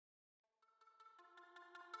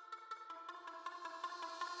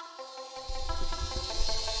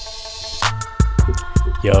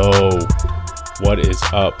Yo, what is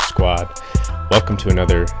up, squad? Welcome to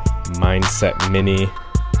another Mindset Mini.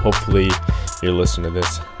 Hopefully you're listening to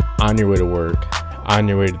this on your way to work, on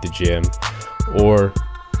your way to the gym, or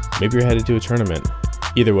maybe you're headed to a tournament.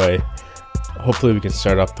 Either way, hopefully we can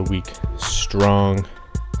start off the week strong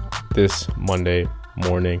this Monday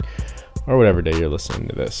morning or whatever day you're listening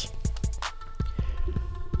to this.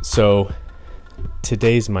 So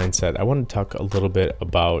today's mindset, I want to talk a little bit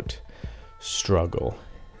about struggle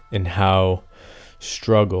and how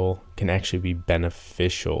struggle can actually be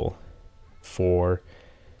beneficial for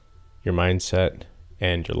your mindset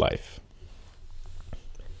and your life.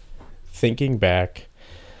 Thinking back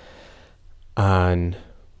on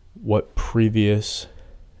what previous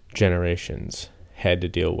generations had to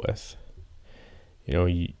deal with,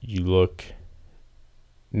 you look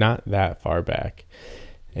not that far back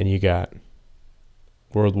and you got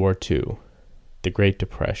World War II, the Great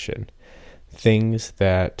Depression, things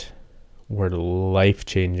that were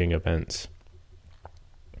life-changing events,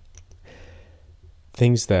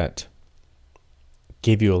 things that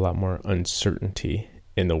gave you a lot more uncertainty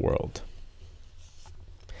in the world.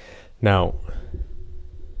 Now,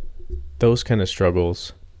 those kind of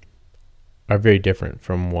struggles are very different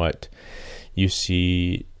from what you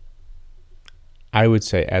see, I would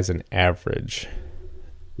say, as an average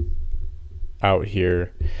out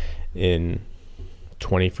here in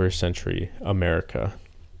 21st century America.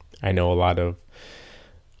 I know a lot of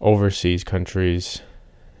overseas countries,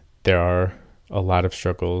 there are a lot of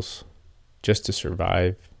struggles just to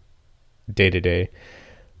survive day to day.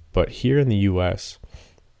 But here in the US,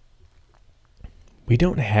 we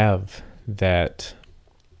don't have that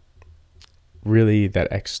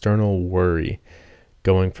external worry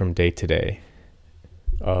going from day to day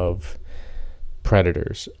of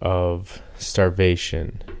predators, of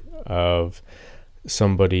starvation, of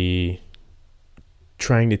somebody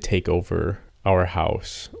trying to take over our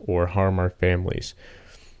house or harm our families.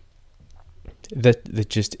 That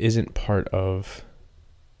just isn't part of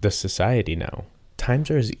the society now.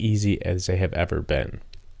 Times are as easy as they have ever been.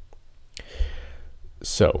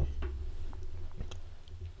 So,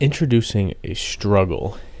 introducing a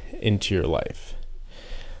struggle into your life.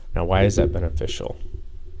 Now, why is that beneficial?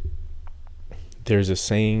 There's a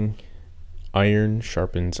saying, iron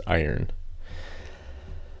sharpens iron.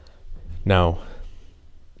 Now,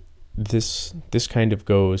 this kind of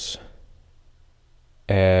goes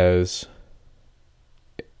as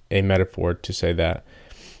a metaphor to say that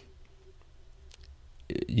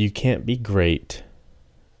you can't be great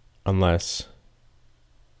unless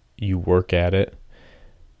you work at it,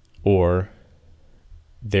 or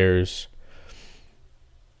there's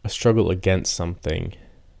a struggle against something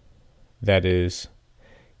that is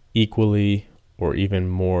equally or even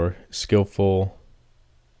more skillful,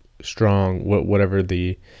 strong, whatever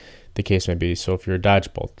the case may be. So if you're a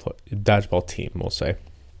dodgeball team, we'll say,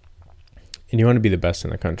 and you want to be the best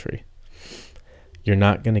in the country, you're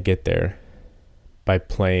not going to get there by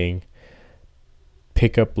playing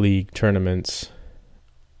pickup league tournaments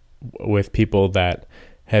with people that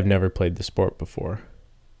have never played the sport before.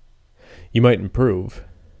 You might improve,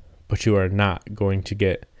 but you are not going to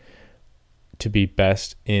get to be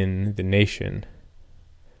best in the nation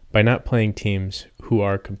by not playing teams who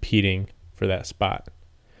are competing for that spot.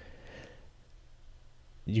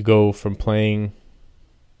 You go from playing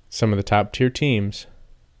some of the top tier teams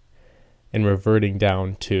and reverting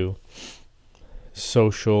down to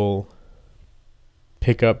social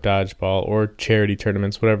pickup dodgeball or charity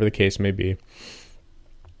tournaments, whatever the case may be.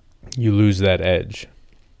 You lose that edge.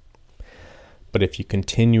 But if you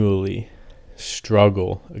continually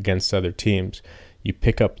struggle against other teams, you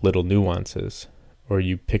pick up little nuances or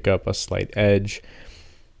you pick up a slight edge.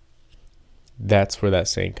 That's where that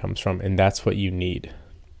saying comes from, and that's what you need.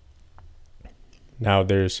 Now,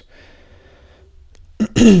 there's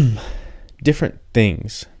different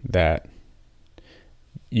things that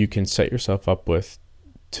you can set yourself up with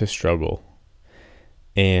to struggle,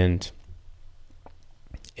 and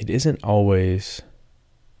it isn't always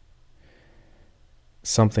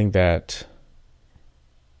something that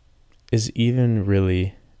is even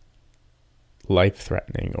really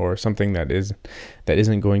life-threatening or something that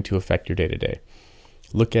isn't going to affect your day-to-day.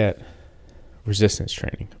 Look at resistance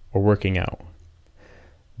training or working out.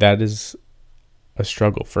 That is a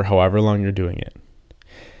struggle for however long you're doing it.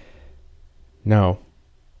 Now,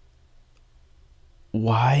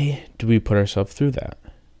 why do we put ourselves through that?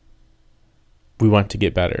 We want to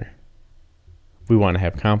get better. We want to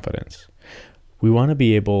have confidence. We want to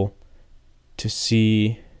be able to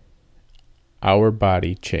see our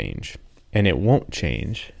body change, and it won't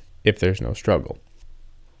change if there's no struggle.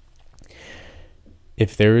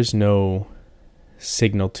 if there is no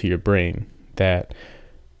signal to your brain that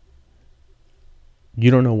you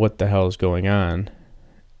don't know what the hell is going on,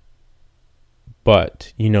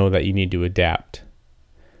 but you know that you need to adapt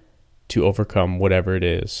to overcome whatever it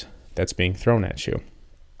is that's being thrown at you.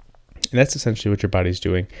 And that's essentially what your body's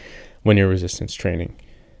doing when you're resistance training.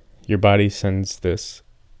 Your body sends this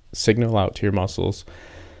signal out to your muscles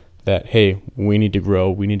that, hey, we need to grow,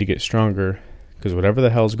 we need to get stronger, because whatever the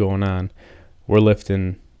hell's going on, we're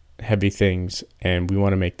lifting heavy things and we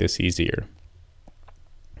want to make this easier.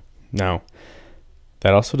 Now,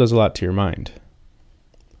 that also does a lot to your mind.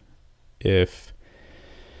 If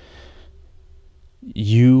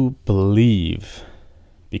you believe,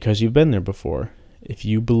 because you've been there before, if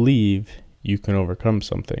you believe you can overcome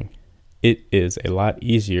something, it is a lot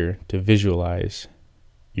easier to visualize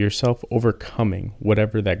yourself overcoming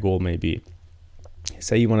whatever that goal may be.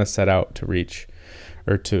 Say you want to set out to reach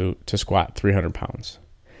or to squat 300 pounds.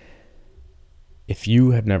 If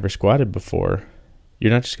you have never squatted before,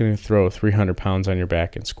 you're not just going to throw 300 pounds on your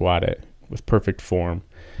back and squat it with perfect form.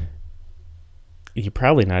 You're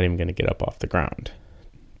probably not even going to get up off the ground,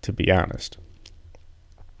 to be honest.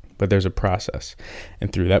 But there's a process,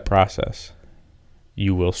 and through that process,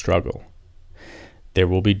 you will struggle. There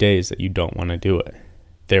will be days that you don't want to do it.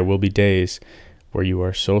 There will be days where you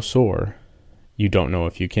are so sore, you don't know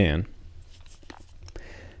if you can.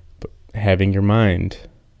 But having your mind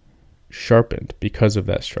sharpened because of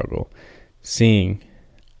that struggle, seeing,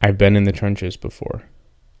 I've been in the trenches before.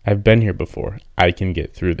 I've been here before. I can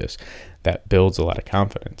get through this. That builds a lot of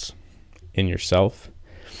confidence in yourself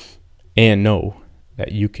and know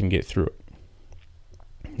that you can get through it.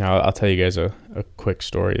 Now, I'll tell you guys a quick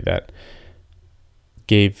story that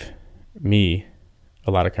gave me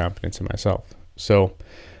a lot of confidence in myself. So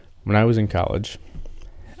when I was in college,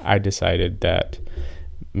 I decided that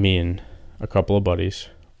me and a couple of buddies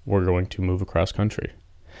were going to move across country.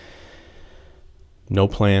 No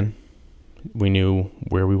plan. We knew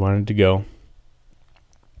where we wanted to go.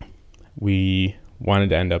 We wanted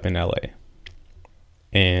to end up in LA.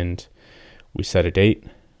 And we set a date,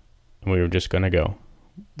 and we were just going to go.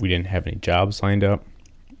 We didn't have any jobs lined up,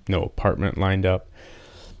 no apartment lined up.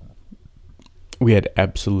 We had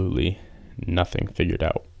absolutely nothing figured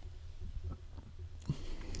out.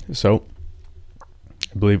 So,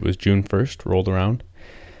 I believe it was June 1st, rolled around,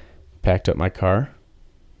 packed up my car,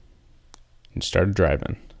 and started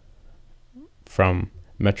driving from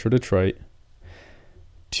Metro Detroit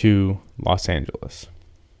to Los Angeles.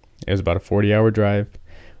 It was about a 40-hour drive.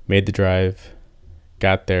 Made the drive,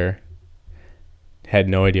 got there, had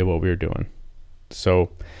no idea what we were doing. So,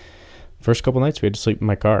 first couple nights we had to sleep in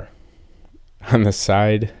my car on the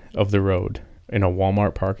side of the road in a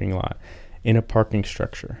Walmart parking lot, in a parking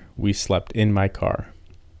structure. We slept in my car,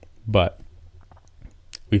 but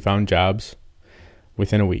we found jobs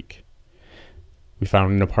within a week. We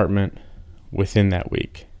found an apartment within that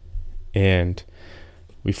week, and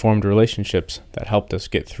we formed relationships that helped us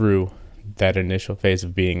get through that initial phase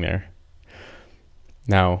of being there.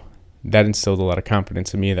 Now, that instilled a lot of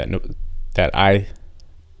confidence in me that I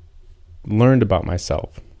learned about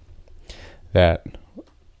myself, that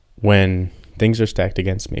when things are stacked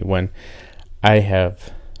against me, when I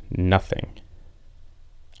have nothing,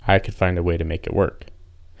 I could find a way to make it work.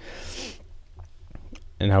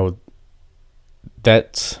 And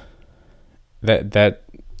that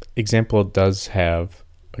example does have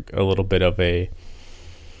a little bit of a,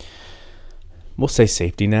 we'll say,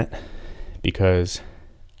 safety net, because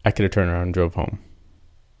I could have turned around and drove home.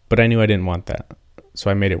 But I knew I didn't want that, so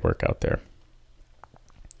I made it work out there.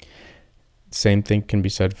 Same thing can be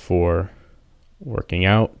said for working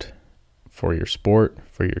out, for your sport,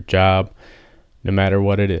 for your job, no matter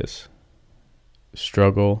what it is.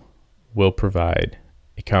 Struggle will provide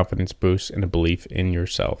a confidence boost and a belief in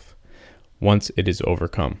yourself once it is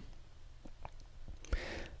overcome.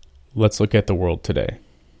 Let's look at the world today.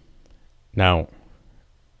 Now,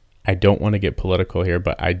 I don't want to get political here,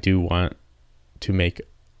 but I do want to make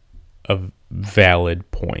a valid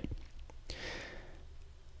point.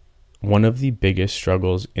 One of the biggest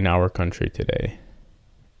struggles in our country today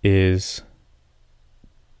is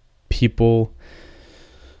people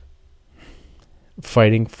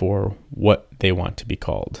fighting for what they want to be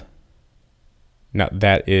called. Now,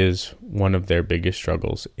 that is one of their biggest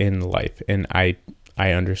struggles in life, and I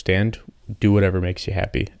understand. Do whatever makes you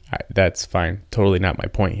happy. That's fine. Totally not my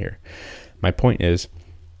point here. My point is,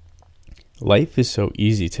 life is so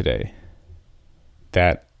easy today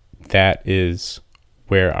that is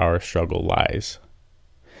where our struggle lies.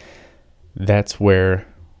 That's where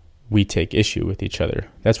we take issue with each other.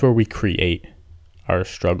 That's where we create our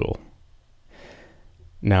struggle.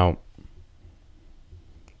 Now,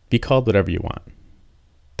 be called whatever you want.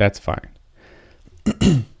 That's fine.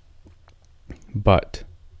 But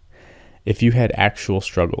if you had actual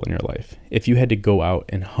struggle in your life, if you had to go out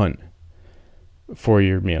and hunt for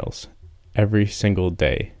your meals every single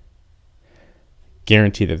day,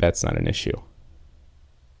 guarantee that that's not an issue.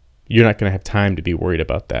 You're not going to have time to be worried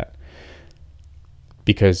about that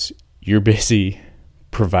because you're busy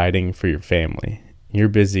providing for your family. You're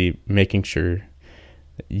busy making sure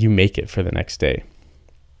that you make it for the next day.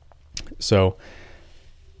 So,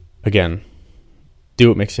 again, do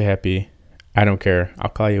what makes you happy. I don't care. I'll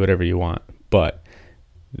call you whatever you want. But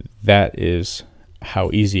that is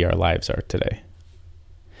how easy our lives are today.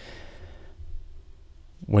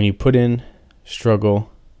 When you put in struggle,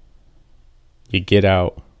 you get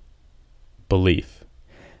out belief.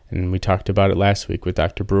 And we talked about it last week with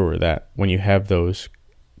Dr. Brewer, that when you have those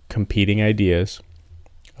competing ideas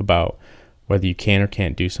about whether you can or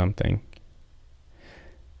can't do something,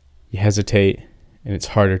 you hesitate and it's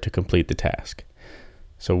harder to complete the task.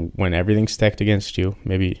 So when everything's stacked against you,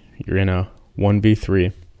 maybe you're in a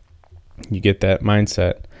 1v3, you get that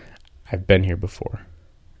mindset, I've been here before.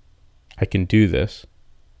 I can do this.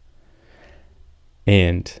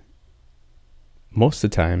 And most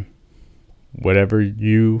of the time, whatever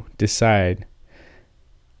you decide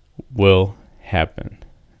will happen.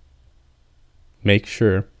 Make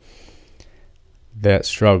sure that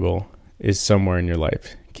struggle is somewhere in your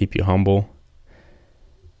life. Keep you humble.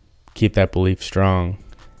 Keep that belief strong.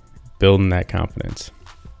 Building that confidence.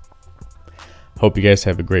 Hope you guys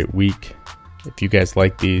have a great week. If you guys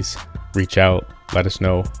like these, reach out. Let us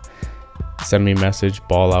know. Send me a message,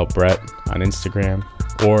 balloutbrett on Instagram,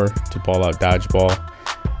 or to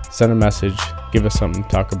balloutdodgeball. Send a message. Give us something to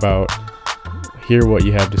talk about. Hear what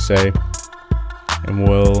you have to say, and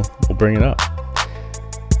we'll bring it up.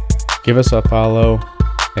 Give us a follow,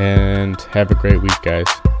 and have a great week, guys.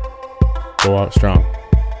 Go out strong.